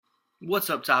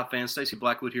What's up, Tide fans? Stacey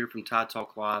Blackwood here from Tide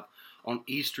Talk Live on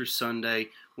Easter Sunday. I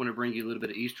want to bring you a little bit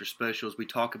of Easter special as we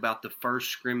talk about the first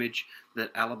scrimmage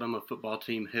that Alabama football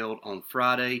team held on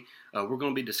Friday. We're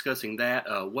going to be discussing that,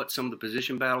 what some of the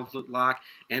position battles look like,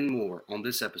 and more on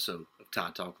this episode of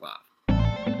Tide Talk Live.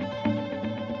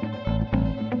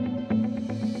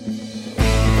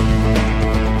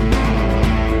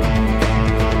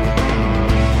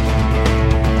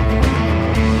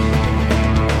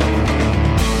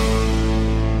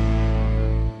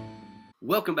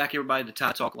 Welcome back, everybody, to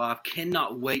Tide Talk Live.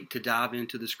 Cannot wait to dive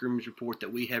into the scrimmage report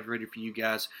that we have ready for you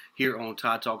guys here on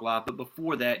Tide Talk Live. But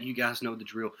before that, you guys know the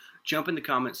drill. Jump in the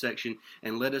comment section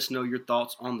and let us know your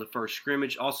thoughts on the first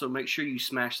scrimmage. Also, make sure you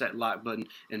smash that like button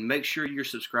and make sure you're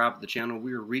subscribed to the channel.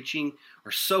 We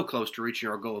are so close to reaching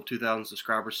our goal of 2,000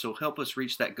 subscribers. So help us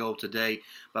reach that goal today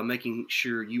by making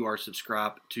sure you are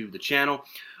subscribed to the channel.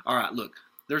 All right, look,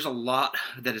 there's a lot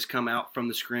that has come out from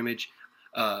the scrimmage.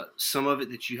 Some of it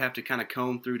that you have to kind of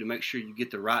comb through to make sure you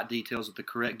get the right details with the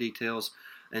correct details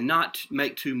and not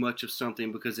make too much of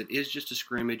something because it is just a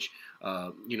scrimmage.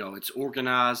 It's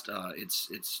organized.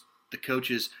 It's the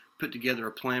coaches put together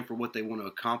a plan for what they want to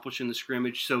accomplish in the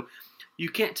scrimmage. So you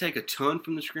can't take a ton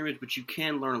from the scrimmage, but you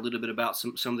can learn a little bit about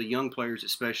some of the young players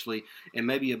especially, and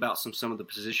maybe about some of the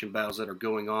position battles that are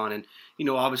going on. And,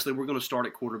 obviously we're going to start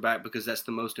at quarterback because that's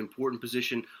the most important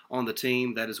position on the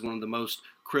team. That is one of the most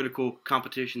critical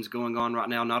competitions going on right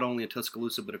now, not only in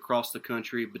Tuscaloosa but across the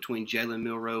country between Jalen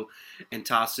Milroe and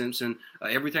Ty Simpson.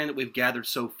 Everything that we've gathered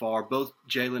so far, both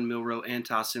Jalen Milroe and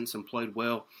Ty Simpson played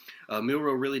well.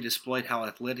 Milroe really displayed how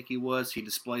athletic he was. He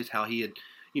displays how he had,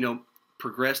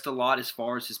 progressed a lot as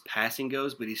far as his passing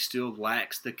goes, but he still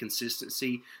lacks the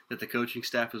consistency that the coaching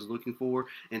staff is looking for.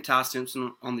 And Ty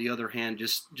Simpson, on the other hand,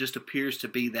 just appears to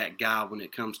be that guy when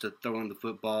it comes to throwing the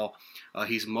football.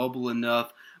 He's mobile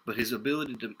enough, but his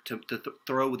ability to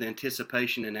throw with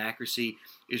anticipation and accuracy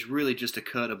is really just a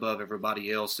cut above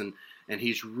everybody else, and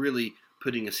he's really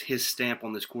putting his stamp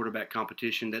on this quarterback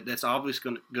competition. That's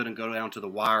obviously going to go down to the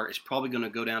wire. It's probably going to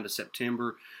go down to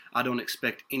September. I don't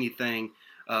expect anything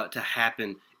to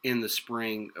happen in the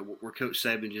spring where Coach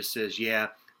Saban just says, yeah,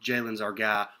 Jalen's our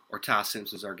guy or Ty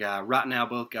Simpson's our guy. Right now,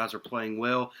 both guys are playing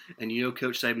well, and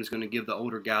Coach Saban is going to give the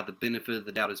older guy the benefit of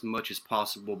the doubt as much as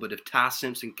possible. But if Ty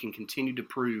Simpson can continue to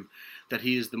prove that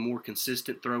he is the more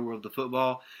consistent thrower of the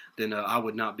football, then I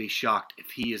would not be shocked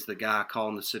if he is the guy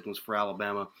calling the signals for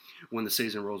Alabama when the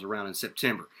season rolls around in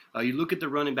September. You look at the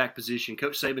running back position.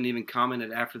 Coach Saban even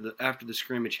commented after the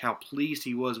scrimmage how pleased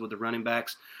he was with the running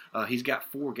backs. He's got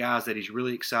 4 guys that he's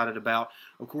really excited about.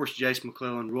 Of course, Jace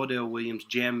McClellan, Roydell Williams,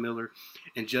 Jam Miller,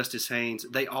 and Justice Haynes.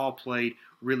 They all played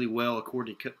really well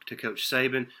according to Coach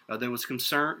Saban. There was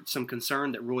some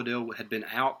concern that Roydell had been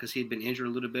out because he had been injured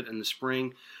a little bit in the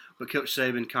spring, but Coach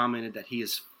Saban commented that he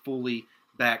is fully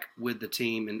back with the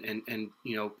team and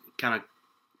kind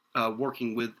of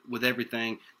working with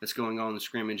everything that's going on in the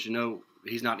scrimmage.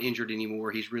 He's not injured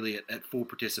anymore. He's really at full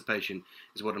participation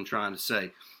is what I'm trying to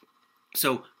say.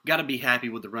 So, got to be happy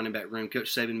with the running back room.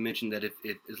 Coach Saban mentioned that if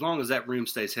as long as that room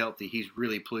stays healthy, he's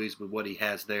really pleased with what he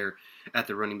has there at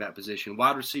the running back position.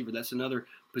 Wide receiver, that's another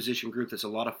position group that's a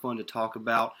lot of fun to talk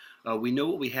about. We know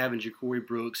what we have in Ja'Cory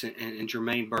Brooks and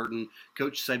Jermaine Burton.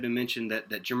 Coach Saban mentioned that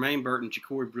Jermaine Burton,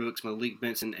 Ja'Cory Brooks, Malik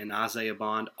Benson, and Isaiah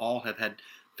Bond all have had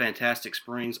fantastic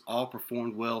springs, all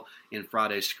performed well in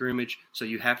Friday's scrimmage, so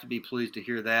you have to be pleased to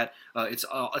hear that. It's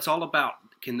all about,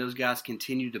 can those guys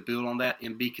continue to build on that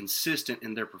and be consistent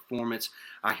in their performance?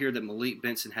 I hear that Malik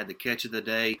Benson had the catch of the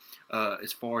day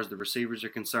as far as the receivers are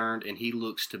concerned, and he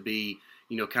looks to be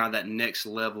kind of that next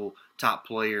level top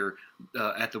player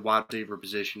at the wide receiver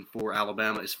position for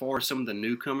Alabama. As far as some of the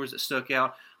newcomers that stuck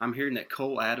out, I'm hearing that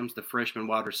Cole Adams, the freshman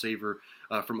wide receiver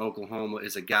from Oklahoma,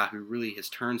 is a guy who really has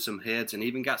turned some heads and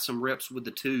even got some reps with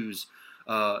the twos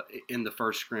in the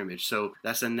first scrimmage. So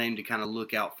that's a name to kind of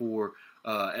look out for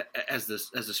as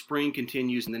the spring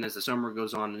continues and then as the summer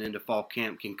goes on and into fall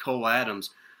camp. Can Cole Adams,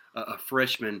 a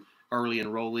freshman, early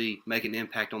enrollee, make an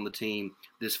impact on the team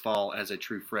this fall as a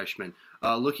true freshman?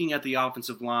 Looking at the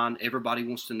offensive line, everybody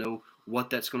wants to know what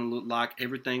that's going to look like.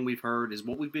 Everything we've heard is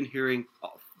what we've been hearing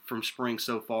from spring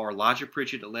so far. Elijah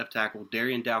Pritchett at left tackle,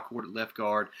 Darian Dalcourt at left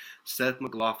guard, Seth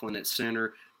McLaughlin at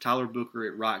center, Tyler Booker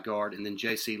at right guard, and then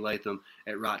J.C. Latham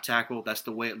at right tackle. That's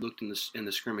the way it looked in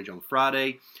the scrimmage on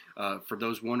Friday. For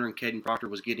those wondering, Caden Proctor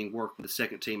was getting work with the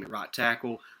second team at right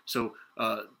tackle. So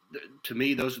to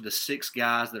me, those are the 6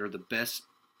 guys that are the best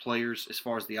players as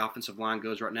far as the offensive line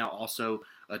goes right now. Also,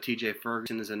 T.J.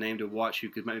 Ferguson is a name to watch who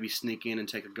could maybe sneak in and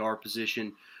take a guard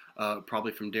position,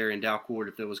 probably from Darian Dalcourt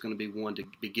if there was going to be one to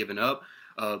be given up.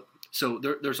 So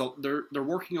they're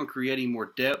working on creating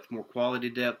more depth, more quality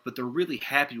depth, but they're really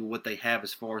happy with what they have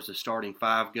as far as the starting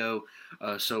five go.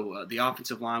 So the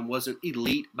offensive line wasn't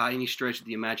elite by any stretch of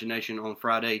the imagination on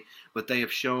Friday, but they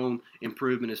have shown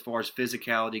improvement as far as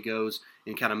physicality goes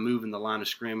and kind of moving the line of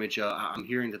scrimmage. I'm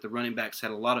hearing that the running backs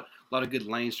had a lot of good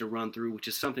lanes to run through, which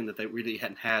is something that they really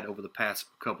hadn't had over the past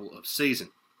couple of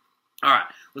seasons. All right,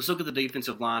 let's look at the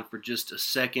defensive line for just a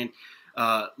second.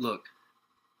 Look,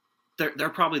 they're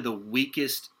probably the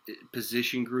weakest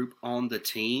position group on the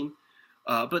team,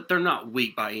 but they're not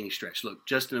weak by any stretch. Look,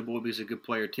 Justin Eboigbe is a good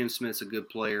player. Tim Smith's a good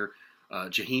player.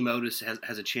 Jaheim Otis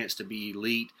has a chance to be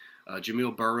elite.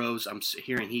 Jamil Burroughs, I'm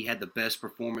hearing he had the best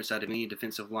performance out of any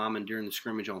defensive lineman during the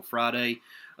scrimmage on Friday.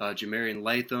 Jamarian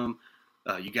Latham.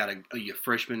 You got a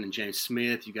freshman in James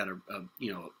Smith. You got a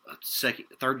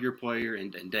third year player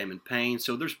in Damon Payne.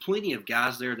 So there's plenty of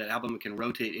guys there that Alabama can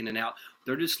rotate in and out.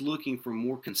 They're just looking for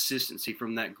more consistency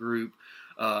from that group,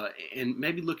 and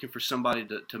maybe looking for somebody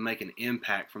to make an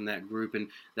impact from that group. And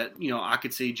that I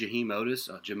could see Jaheim Otis,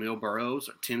 Jamil Burroughs,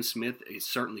 Tim Smith is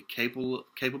certainly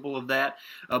capable of that.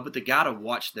 But the guy to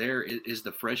watch there is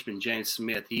the freshman James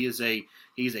Smith. He's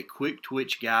a quick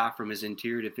twitch guy from his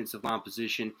interior defensive line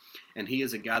position, and he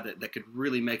is a guy that could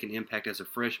really make an impact as a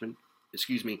freshman,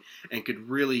 and could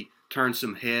really turn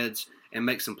some heads and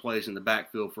make some plays in the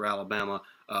backfield for Alabama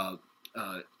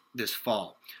this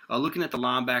fall. Looking at the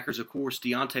linebackers, of course,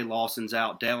 Deontay Lawson's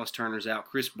out, Dallas Turner's out,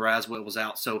 Chris Braswell was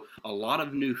out, so a lot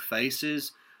of new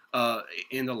faces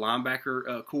in the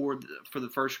linebacker core for the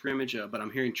first scrimmage, but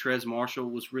I'm hearing Trez Marshall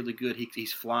was really good.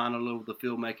 He's flying all over the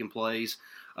field making plays.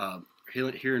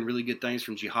 Hearing really good things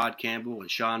from Jihad Campbell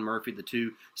and Sean Murphy, the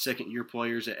two second-year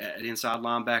players at inside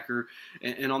linebacker.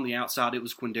 And on the outside, it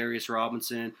was Quindarius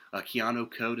Robinson. Keanu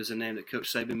Code is a name that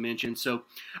Coach Saban mentioned. So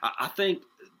I think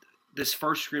this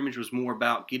first scrimmage was more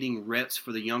about getting reps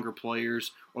for the younger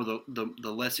players or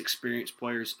the less experienced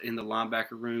players in the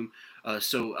linebacker room.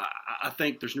 So I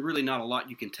think there's really not a lot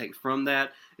you can take from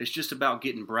that. It's just about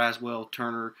getting Braswell,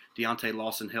 Turner, Deontay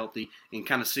Lawson healthy and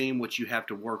kind of seeing what you have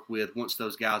to work with once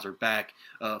those guys are back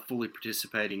fully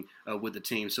participating with the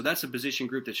team. So that's a position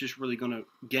group that's just really going to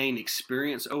gain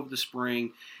experience over the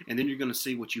spring, and then you're going to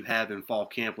see what you have in fall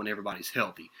camp when everybody's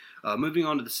healthy. Moving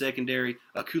on to the secondary,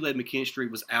 Kool-Aid McKinstry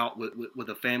was out with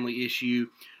a family issue.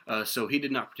 So he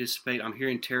did not participate. I'm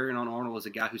hearing Terrion Arnold is a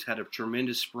guy who's had a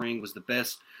tremendous spring, was the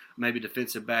best maybe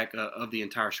defensive back of the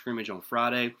entire scrimmage on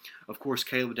Friday. Of course,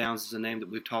 Caleb Downs is a name that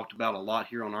we've talked about a lot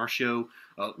here on our show.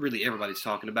 Really everybody's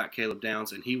talking about Caleb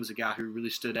Downs, and he was a guy who really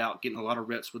stood out, getting a lot of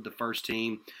reps with the first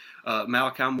team.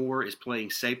 Malachi Moore is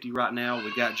playing safety right now.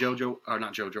 We got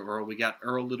we got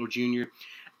Earl Little Jr.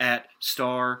 at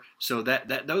star. So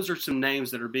those are some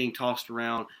names that are being tossed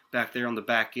around back there on the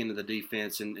back end of the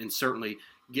defense, and certainly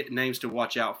get names to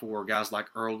watch out for, guys like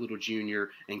Earl Little Jr.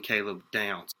 and Caleb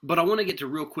Downs. But I want to get to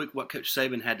real quick what Coach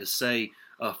Saban had to say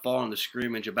following the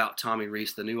scrimmage about Tommy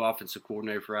Rees, the new offensive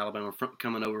coordinator for Alabama,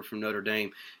 coming over from Notre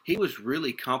Dame. He was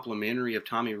really complimentary of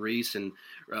Tommy Rees and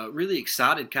really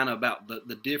excited kind of about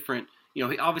the different,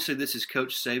 obviously this is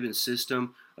Coach Saban's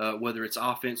system, whether it's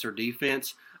offense or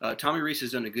defense. Tommy Rees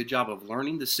has done a good job of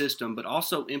learning the system, but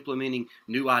also implementing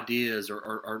new ideas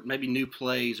or maybe new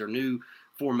plays or new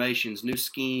formations, new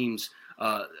schemes,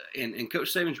 and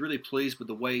Coach Saban's really pleased with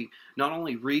the way not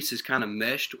only Rees has kind of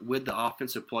meshed with the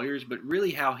offensive players, but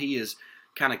really how he has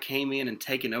kind of came in and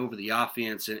taken over the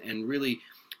offense and really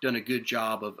done a good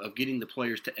job of getting the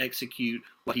players to execute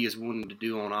what he is wanting to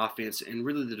do on offense, and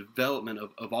really the development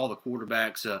of all the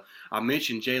quarterbacks. I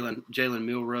mentioned Jalen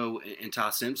Milroe and Ty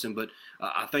Simpson, but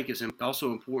I think it's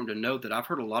also important to note that I've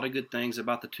heard a lot of good things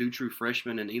about the two true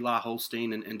freshmen and Eli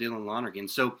Holstein and Dylan Lonergan.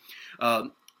 So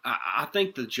I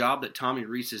think the job that Tommy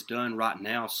Rees has done right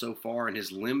now so far in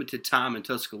his limited time in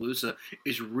Tuscaloosa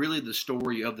is really the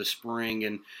story of the spring,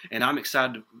 and I'm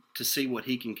excited to see what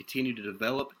he can continue to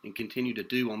develop and continue to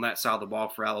do on that side of the ball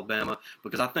for Alabama,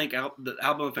 because I think the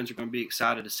Alabama fans are going to be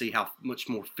excited to see how much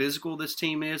more physical this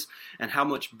team is and how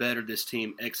much better this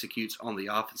team executes on the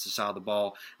offensive side of the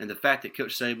ball. And the fact that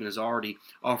Coach Saban is already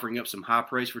offering up some high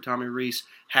praise for Tommy Rees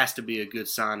has to be a good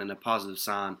sign and a positive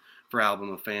sign for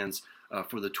Alabama fans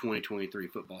for the 2023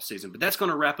 football season. But that's going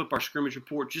to wrap up our scrimmage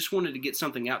report. Just wanted to get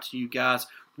something out to you guys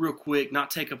real quick, not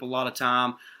take up a lot of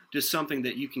time, just something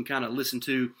that you can kind of listen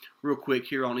to real quick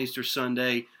here on Easter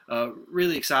Sunday.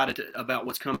 Really excited about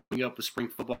what's coming up with spring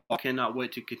football. Cannot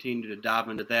wait to continue to dive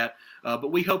into that.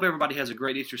 But we hope everybody has a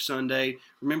great Easter Sunday.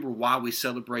 Remember why we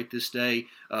celebrate this day.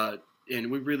 and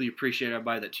we really appreciate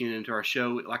everybody that tuned into our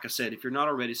show. Like I said, if you're not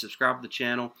already, subscribe to the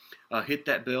channel, hit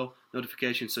that bell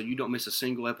notification so you don't miss a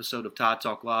single episode of Tide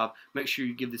Talk Live. Make sure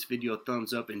you give this video a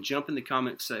thumbs up and jump in the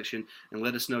comment section and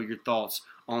let us know your thoughts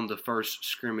on the first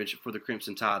scrimmage for the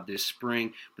Crimson Tide this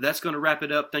spring. But that's going to wrap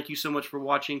it up. Thank you so much for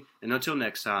watching, and until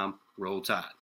next time, Roll Tide.